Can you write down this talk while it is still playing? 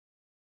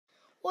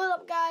What's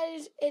up,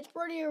 guys? It's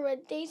Brody here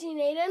with Daisy and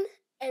Aiden,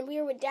 and we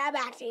are with Dab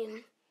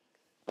Acting.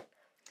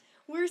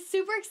 We're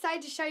super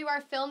excited to show you our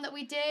film that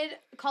we did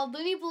called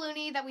Looney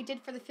Ballooney that we did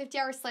for the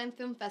 50-Hour Slam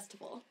Film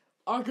Festival.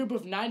 Our group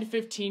of 9 to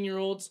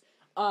 15-year-olds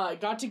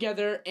got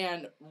together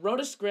and wrote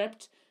a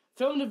script,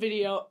 filmed a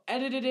video,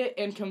 edited it,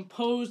 and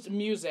composed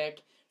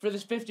music for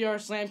this 50-Hour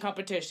Slam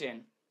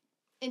competition.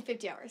 In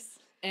 50 hours.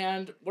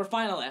 And we're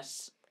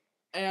finalists.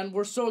 And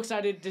we're so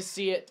excited to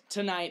see it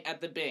tonight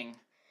at the Bing.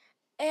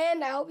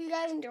 And I hope you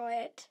guys enjoy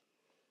it.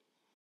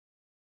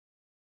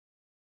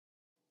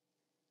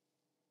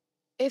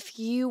 If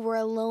you were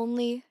a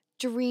lonely,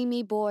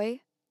 dreamy boy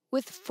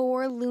with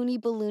 4 Looney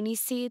Ballooney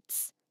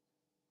seeds,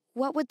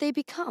 what would they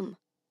become?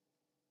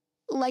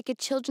 Like a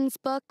children's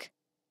book,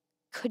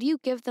 could you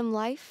give them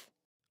life?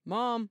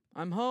 Mom,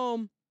 I'm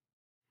home.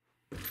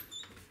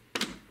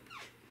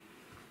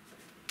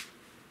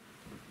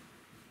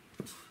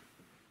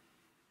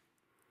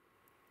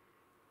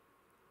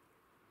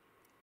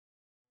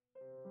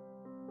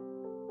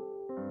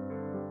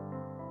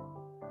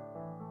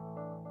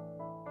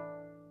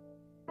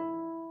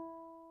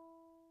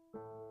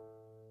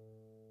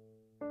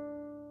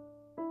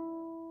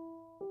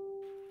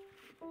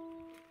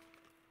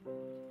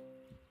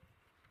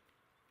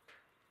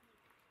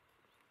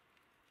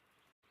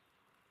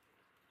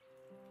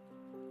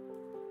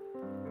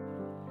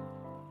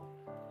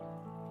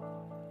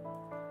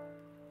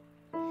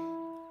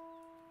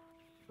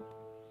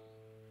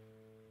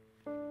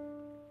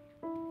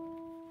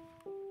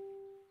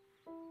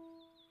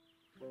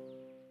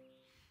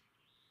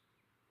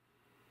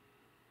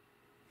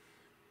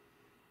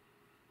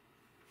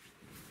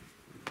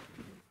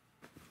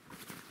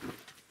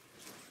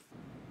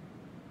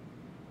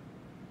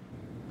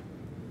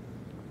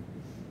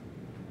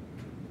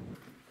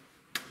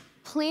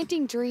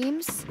 Planting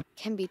dreams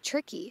can be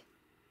tricky.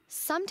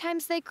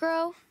 Sometimes they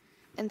grow,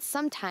 and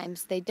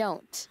sometimes they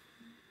don't.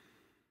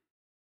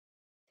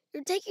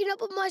 You're taking up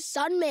with my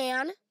sun,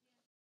 man.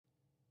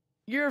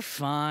 You're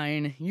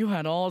fine. You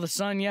had all the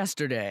sun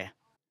yesterday.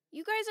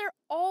 You guys are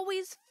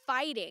always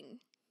fighting.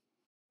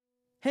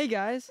 Hey,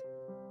 guys.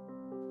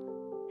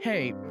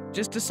 Hey,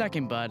 just a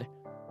second, Bud.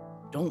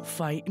 Don't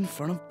fight in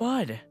front of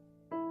Bud.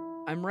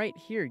 I'm right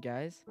here,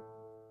 guys.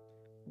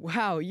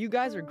 Wow, you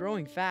guys are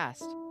growing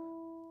fast.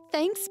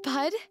 Thanks,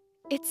 Bud.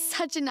 It's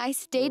such a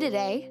nice day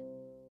today.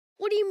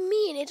 What do you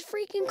mean? It's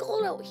freaking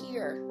cold out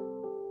here.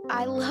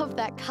 I love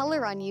that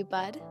color on you,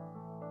 Bud.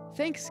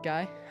 Thanks,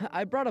 Sky.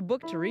 I brought a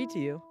book to read to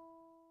you.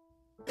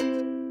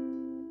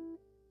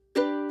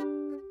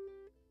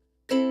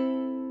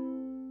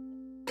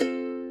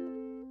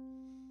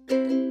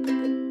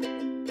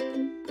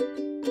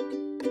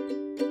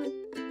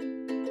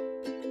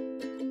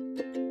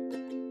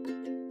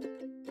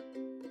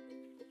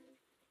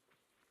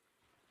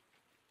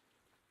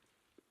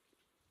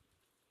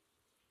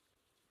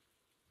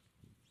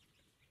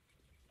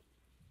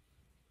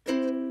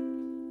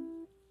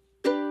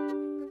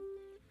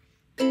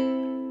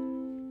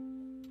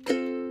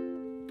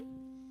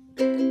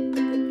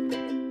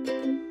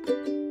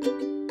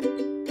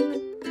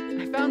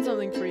 Found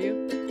something for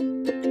you.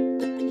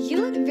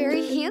 You look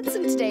very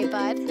handsome today,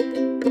 Bud.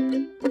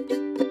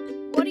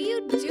 What are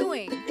you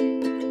doing?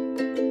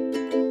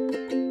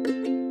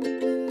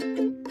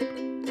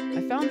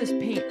 I found this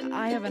paint.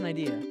 I have an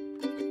idea.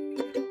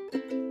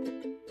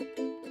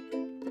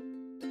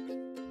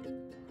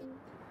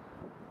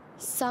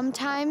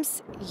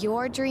 Sometimes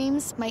your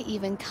dreams might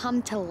even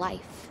come to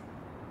life.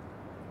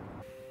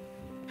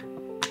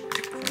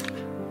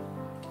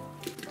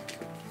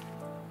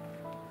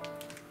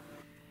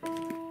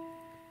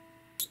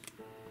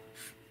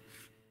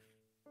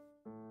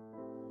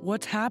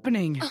 What's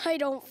happening? I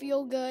don't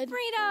feel good.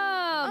 Freedom!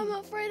 I'm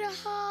afraid of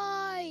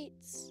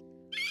heights.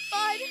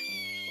 Bud!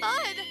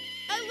 Bud!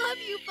 I love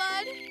you,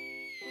 Bud!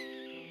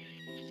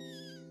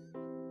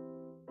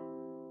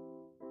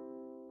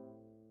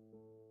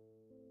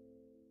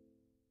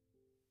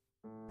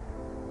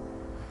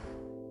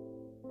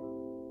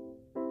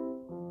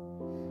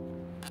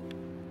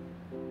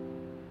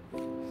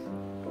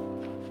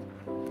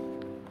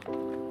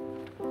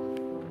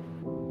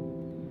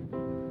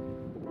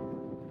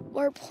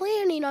 We're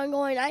planning on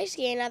going ice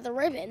skating at the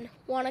Ribbon.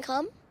 Wanna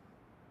come?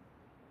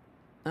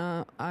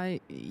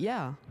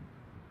 Yeah.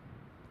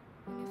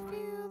 When you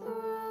feel the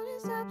world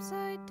is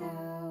upside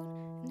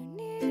down and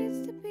there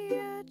needs to be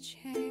a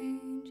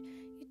change,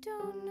 you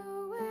don't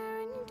know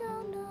where and you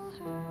don't know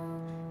how,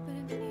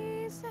 but it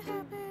needs to happen.